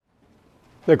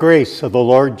The grace of the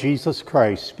Lord Jesus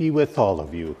Christ be with all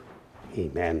of you.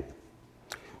 Amen.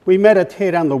 We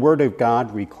meditate on the Word of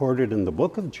God recorded in the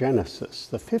book of Genesis,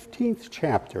 the 15th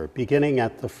chapter, beginning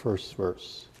at the first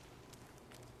verse.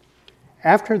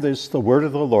 After this, the word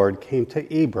of the Lord came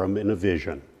to Abram in a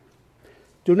vision.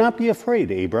 "Do not be afraid,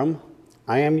 Abram.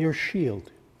 I am your shield,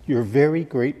 your very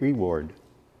great reward."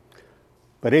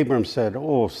 But Abram said,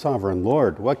 "O sovereign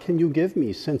Lord, what can you give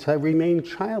me since I remain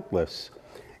childless?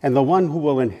 And the one who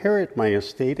will inherit my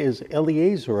estate is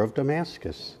Eliezer of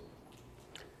Damascus."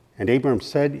 And Abram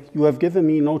said, "You have given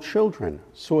me no children,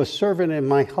 so a servant in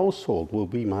my household will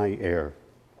be my heir."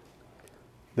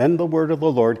 Then the word of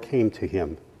the Lord came to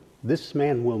him, "This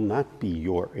man will not be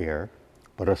your heir,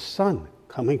 but a son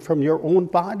coming from your own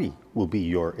body will be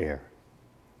your heir."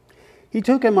 He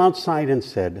took him outside and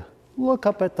said, "Look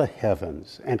up at the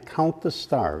heavens and count the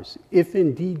stars, if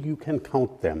indeed you can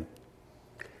count them."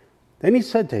 Then he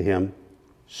said to him,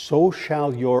 "So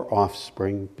shall your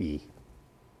offspring be."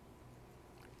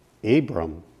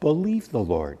 Abram believed the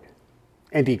Lord,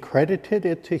 and he credited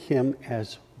it to him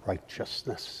as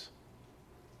righteousness.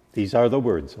 These are the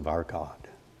words of our God.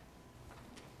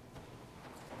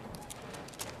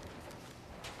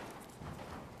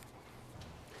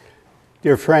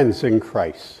 Dear friends in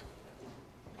Christ,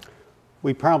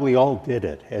 we probably all did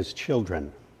it as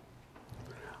children.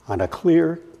 On a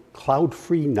clear,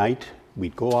 cloud-free night,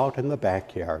 we'd go out in the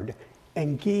backyard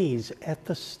and gaze at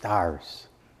the stars.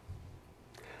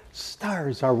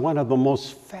 Stars are one of the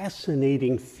most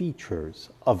fascinating features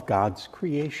of God's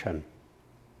creation.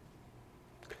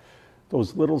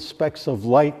 Those little specks of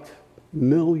light, a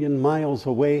million miles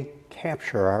away,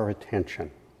 capture our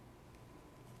attention.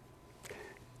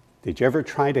 Did you ever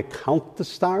try to count the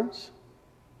stars?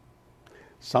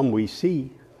 Some we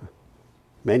see,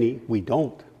 many we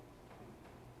don't.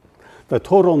 The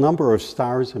total number of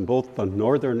stars in both the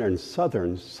northern and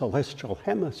southern celestial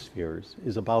hemispheres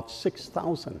is about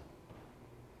 6,000.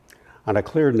 On a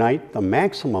clear night, the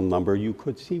maximum number you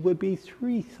could see would be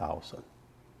 3,000.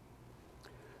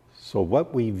 So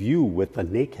what we view with the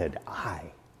naked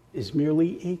eye is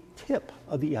merely a tip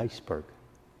of the iceberg.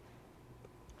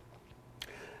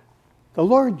 The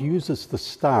Lord uses the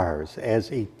stars as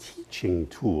a teaching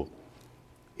tool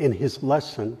in his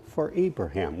lesson for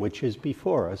Abraham, which is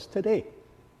before us today.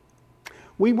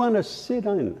 We want to sit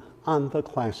in on the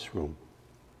classroom.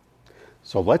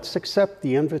 So let's accept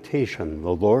the invitation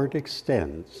the Lord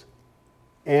extends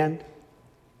and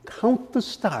count the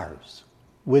stars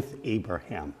with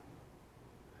Abraham.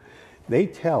 They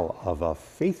tell of a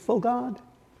faithful God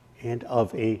and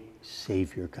of a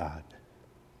Savior God.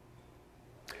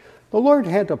 The Lord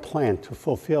had a plan to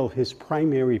fulfill his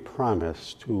primary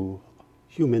promise to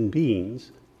human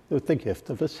beings with the gift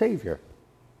of a Savior.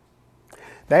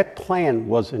 That plan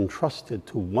was entrusted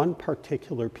to one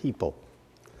particular people,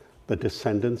 the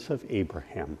descendants of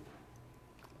Abraham.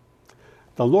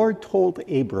 The Lord told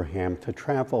Abraham to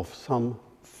travel some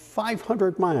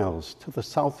 500 miles to the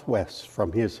southwest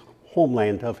from his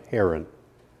homeland of Haran,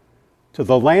 to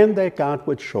the land that God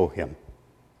would show him.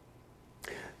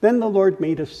 Then the Lord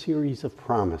made a series of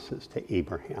promises to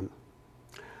Abraham.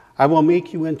 "I will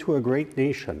make you into a great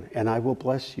nation, and I will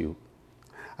bless you.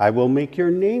 I will make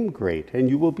your name great, and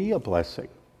you will be a blessing.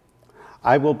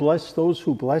 I will bless those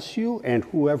who bless you, and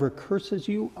whoever curses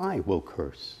you, I will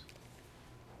curse."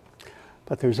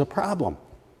 But there's a problem.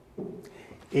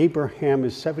 Abraham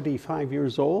is 75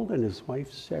 years old, and his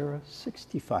wife Sarah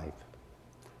 65.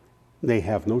 They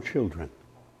have no children.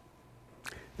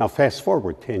 Now fast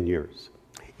forward 10 years.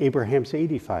 Abraham's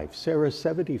 85, Sarah's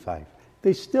 75.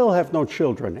 They still have no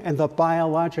children, and the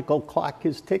biological clock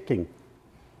is ticking.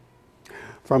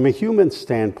 From a human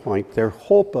standpoint, their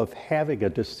hope of having a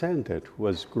descendant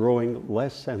was growing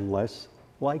less and less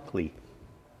likely.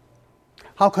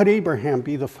 How could Abraham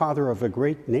be the father of a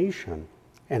great nation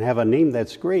and have a name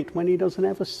that's great when he doesn't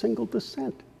have a single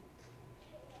descent?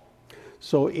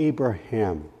 So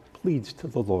Abraham pleads to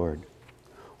the Lord,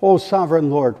 "O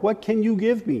sovereign Lord, what can you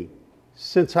give me,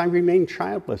 since I remain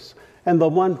childless, and the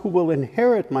one who will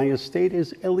inherit my estate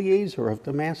is Eliezer of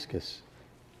Damascus?"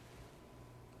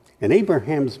 In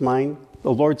Abraham's mind,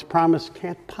 the Lord's promise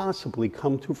can't possibly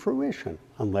come to fruition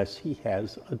unless he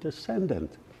has a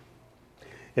descendant.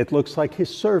 It looks like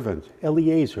his servant,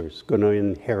 Eliezer's going to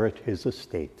inherit his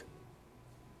estate.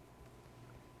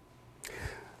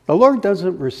 The Lord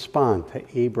doesn't respond to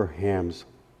Abraham's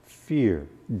fear,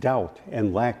 doubt,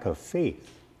 and lack of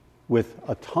faith with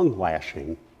a tongue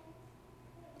lashing.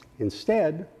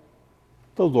 Instead,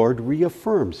 the Lord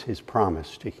reaffirms his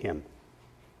promise to him.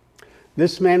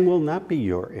 "This man will not be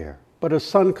your heir, but a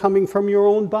son coming from your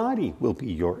own body will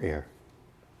be your heir."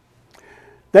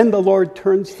 Then the Lord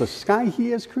turns the sky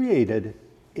he has created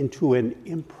into an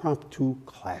impromptu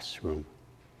classroom.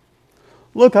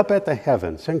 Look up at the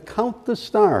heavens and count the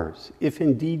stars, if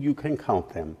indeed you can count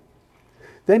them.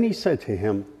 Then he said to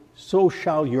him, so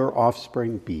shall your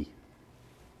offspring be.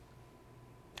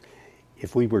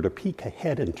 If we were to peek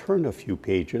ahead and turn a few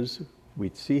pages,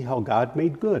 we'd see how God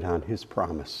made good on his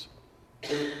promise.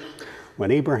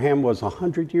 When Abraham was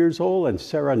 100 years old and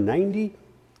Sarah 90,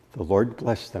 the Lord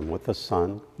blessed them with a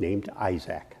son named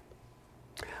Isaac.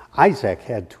 Isaac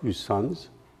had 2 sons,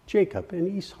 Jacob and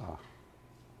Esau.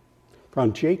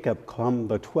 From Jacob come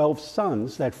the 12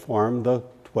 sons that form the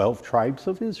 12 tribes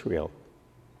of Israel.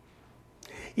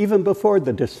 Even before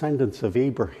the descendants of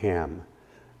Abraham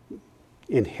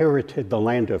inherited the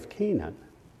land of Canaan,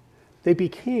 they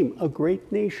became a great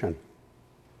nation.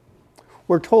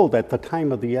 We're told at the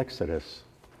time of the Exodus,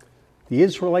 the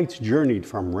Israelites journeyed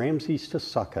from Ramses to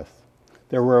Succoth.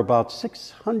 There were about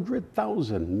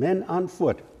 600,000 men on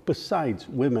foot, besides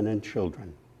women and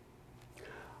children.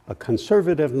 A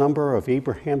conservative number of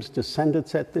Abraham's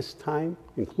descendants at this time,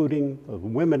 including the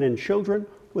women and children,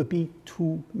 would be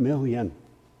 2 million.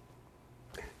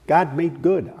 God made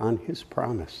good on his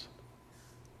promise.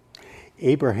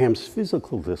 Abraham's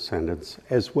physical descendants,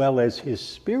 as well as his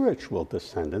spiritual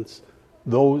descendants,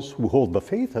 those who hold the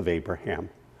faith of Abraham,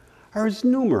 are as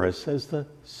numerous as the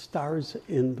stars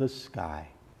in the sky.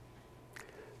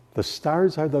 The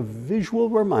stars are the visual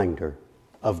reminder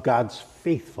of God's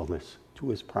faithfulness to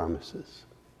his promises.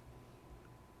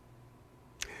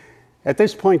 At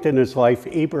this point in his life,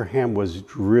 Abraham was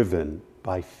driven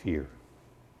by fear.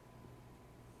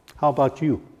 How about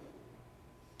you?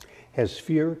 Has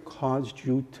fear caused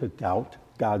you to doubt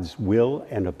God's will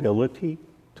and ability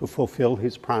to fulfill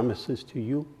his promises to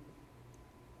you?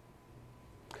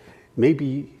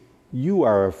 Maybe you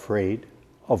are afraid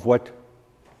of what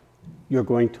you're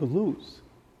going to lose,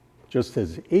 just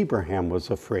as Abraham was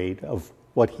afraid of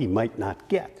what he might not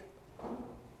get.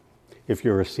 If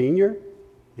you're a senior,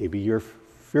 maybe you're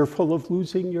fearful of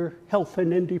losing your health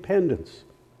and independence.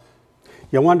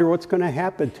 You wonder what's going to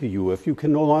happen to you if you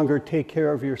can no longer take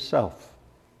care of yourself.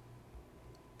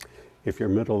 If you're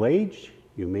middle-aged,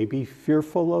 you may be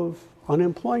fearful of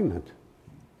unemployment.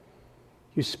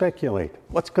 You speculate,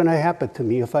 what's going to happen to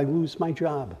me if I lose my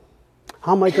job?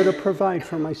 How am I going to provide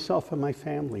for myself and my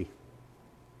family?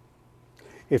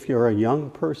 If you're a young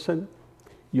person,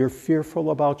 you're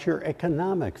fearful about your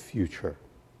economic future.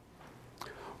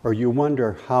 Or you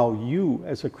wonder how you,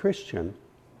 as a Christian,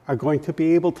 are going to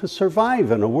be able to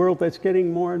survive in a world that's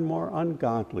getting more and more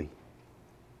ungodly.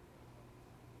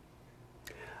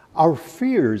 Our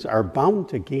fears are bound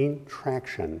to gain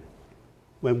traction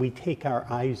when we take our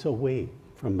eyes away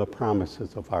from the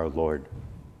promises of our Lord.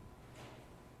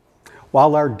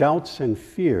 While our doubts and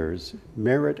fears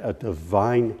merit a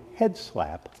divine head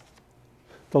slap,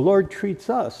 the Lord treats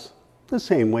us the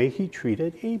same way he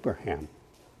treated Abraham.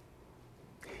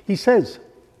 He says,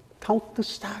 count the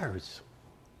stars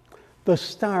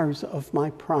of my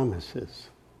promises.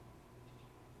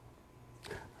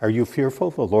 Are you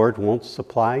fearful the Lord won't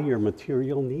supply your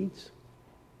material needs?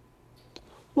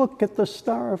 Look at the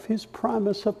star of his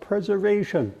promise of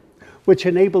preservation, which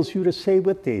enables you to say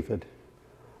with David,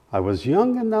 I was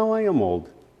young and now I am old,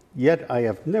 yet I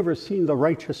have never seen the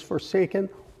righteous forsaken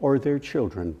or their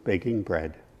children begging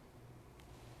bread.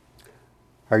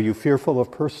 Are you fearful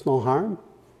of personal harm?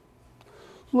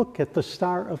 Look at the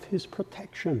star of his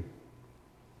protection.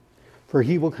 For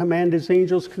he will command his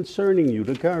angels concerning you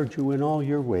to guard you in all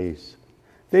your ways.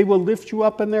 They will lift you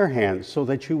up in their hands so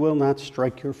that you will not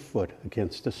strike your foot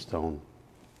against a stone.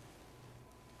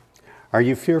 Are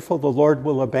you fearful the Lord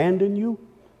will abandon you?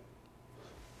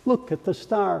 Look at the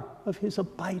star of his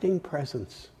abiding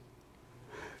presence.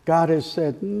 God has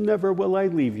said, never will I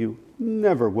leave you,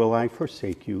 never will I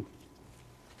forsake you.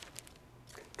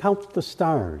 Count the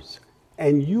stars,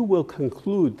 and you will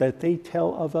conclude that they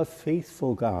tell of a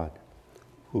faithful God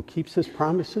who keeps his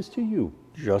promises to you,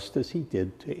 just as he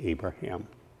did to Abraham.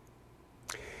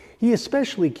 He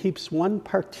especially keeps one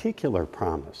particular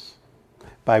promise,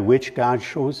 by which God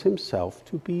shows himself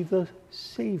to be the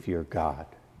Savior God.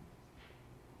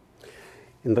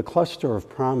 In the cluster of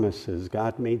promises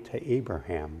God made to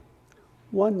Abraham,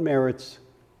 one merits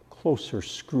closer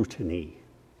scrutiny.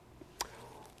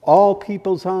 All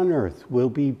peoples on earth will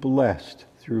be blessed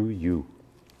through you.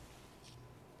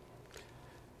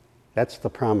 That's the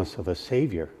promise of a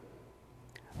Savior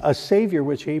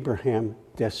which Abraham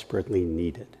desperately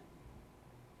needed.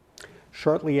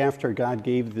 Shortly after God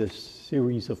gave this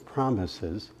series of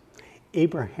promises,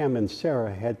 Abraham and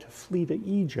Sarah had to flee to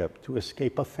Egypt to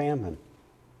escape a famine.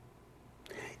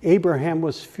 Abraham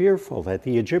was fearful that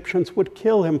the Egyptians would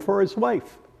kill him for his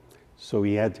wife, so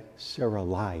he had Sarah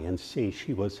lie and say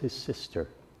she was his sister.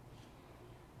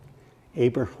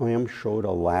 Abraham showed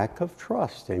a lack of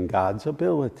trust in God's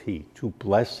ability to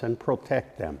bless and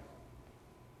protect them.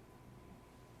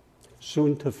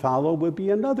 Soon to follow would be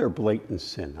another blatant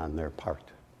sin on their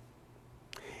part.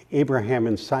 Abraham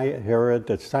and Sarah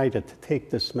decided to take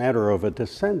this matter of a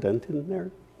descendant in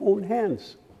their own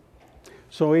hands.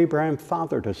 So Abraham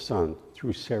fathered a son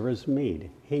through Sarah's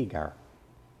maid, Hagar.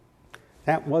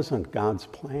 That wasn't God's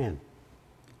plan.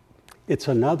 It's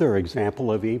another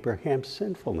example of Abraham's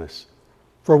sinfulness,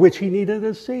 for which he needed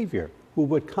a Savior who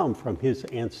would come from his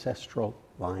ancestral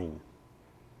line.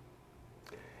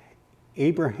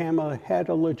 Abraham had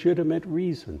a legitimate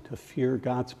reason to fear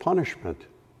God's punishment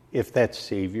if that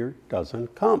Savior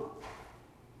doesn't come.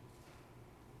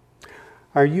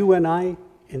 Are you and I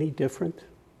any different?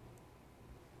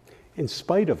 In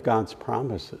spite of God's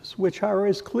promises, which are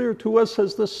as clear to us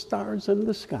as the stars in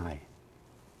the sky,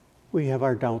 we have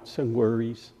our doubts and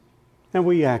worries, and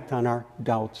we act on our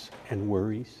doubts and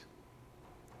worries.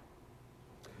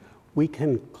 We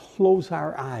can close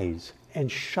our eyes and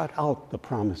shut out the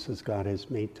promises God has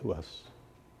made to us.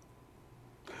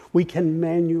 We can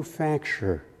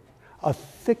manufacture a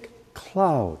thick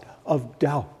cloud of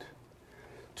doubt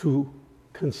to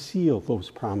conceal those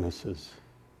promises.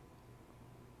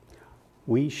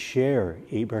 We share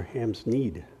Abraham's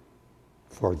need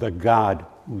for the God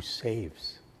who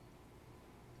saves.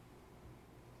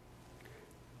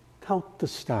 Count the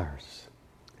stars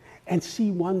and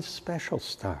see one special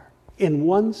star in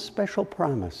one special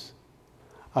promise,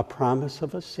 a promise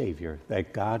of a Savior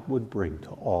that God would bring to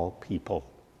all people.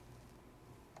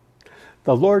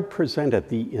 The Lord presented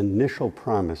the initial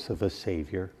promise of a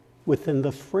Savior within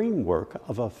the framework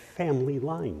of a family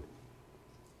line.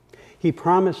 He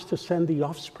promised to send the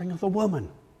offspring of the woman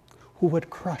who would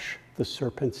crush the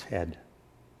serpent's head.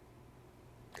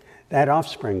 That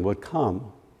offspring would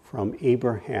come from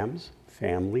Abraham's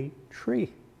family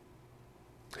tree.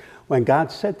 When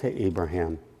God said to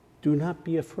Abraham, "Do not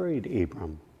be afraid,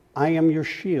 Abram. I am your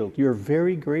shield, your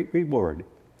very great reward,"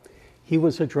 he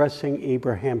was addressing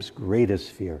Abraham's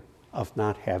greatest fear of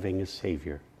not having a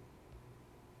Savior.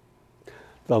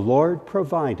 The Lord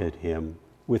provided him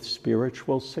with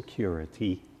spiritual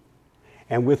security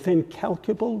and with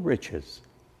incalculable riches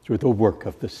through the work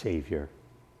of the Savior.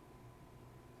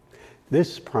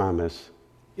 This promise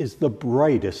is the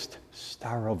brightest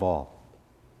star of all.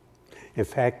 In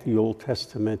fact, the Old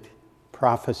Testament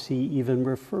prophecy even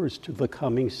refers to the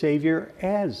coming Savior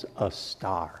as a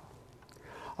star.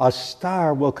 A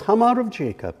star will come out of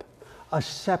Jacob, a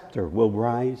scepter will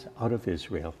rise out of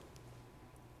Israel.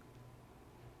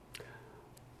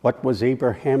 What was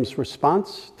Abraham's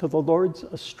response to the Lord's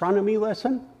astronomy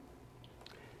lesson?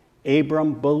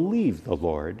 Abram believed the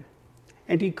Lord,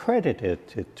 and he credited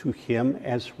it to him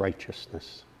as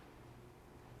righteousness.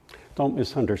 Don't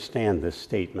misunderstand this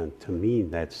statement to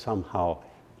mean that somehow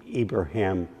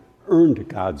Abraham earned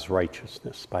God's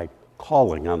righteousness by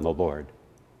calling on the Lord.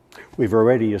 We've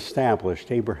already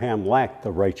established Abraham lacked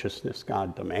the righteousness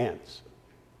God demands.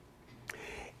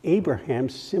 Abraham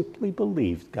simply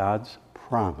believed God's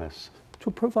promise to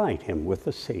provide him with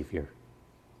a Savior.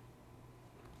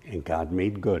 And God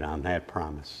made good on that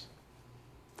promise.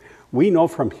 We know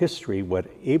from history what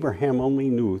Abraham only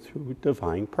knew through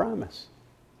divine promise.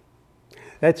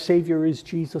 That Savior is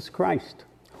Jesus Christ,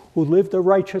 who lived a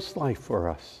righteous life for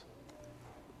us,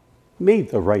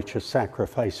 made the righteous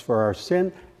sacrifice for our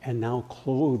sin, and now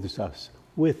clothes us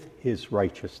with his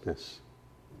righteousness.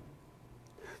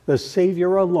 The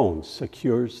Savior alone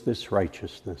secures this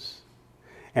righteousness.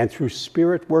 And through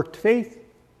Spirit-worked faith,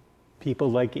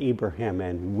 people like Abraham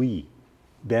and we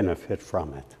benefit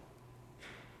from it.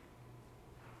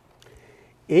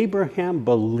 Abraham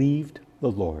believed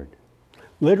the Lord.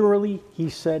 Literally, he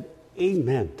said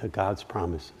amen to God's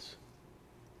promises.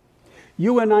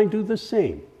 You and I do the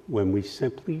same when we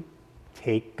simply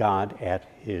take God at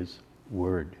his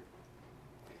word.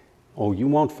 Oh, you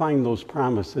won't find those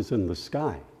promises in the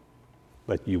sky,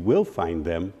 but you will find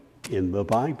them in the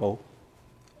Bible.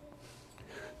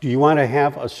 Do you want to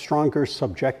have a stronger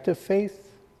subjective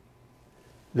faith?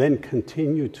 Then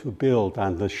continue to build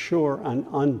on the sure and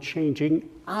unchanging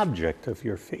object of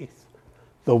your faith,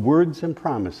 the words and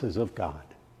promises of God.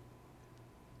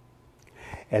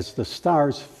 As the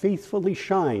stars faithfully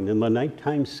shine in the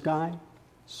nighttime sky,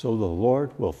 so the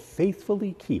Lord will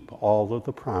faithfully keep all of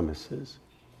the promises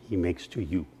he makes to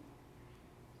you.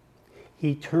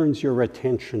 He turns your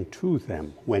attention to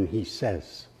them when he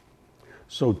says,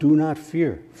 "So do not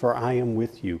fear, for I am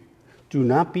with you. Do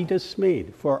not be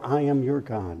dismayed, for I am your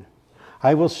God.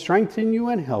 I will strengthen you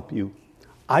and help you.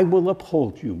 I will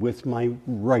uphold you with my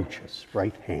righteous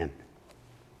right hand.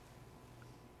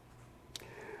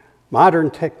 Modern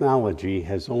technology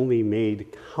has only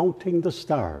made counting the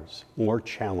stars more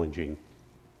challenging.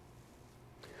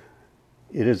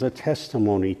 It is a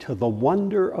testimony to the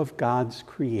wonder of God's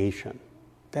creation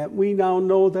that we now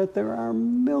know that there are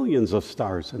millions of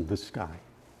stars in the sky,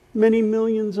 many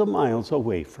millions of miles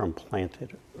away from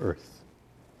planet Earth.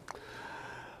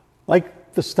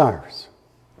 Like the stars,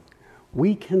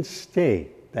 we can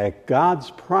state that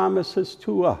God's promises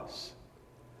to us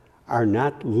are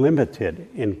not limited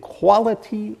in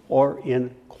quality or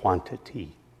in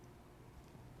quantity.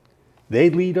 They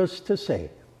lead us to say,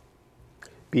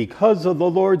 because of the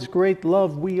Lord's great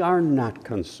love, we are not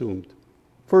consumed,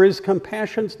 for his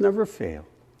compassions never fail.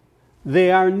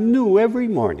 They are new every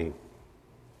morning.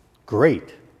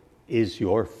 Great is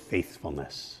your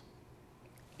faithfulness.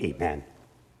 Amen.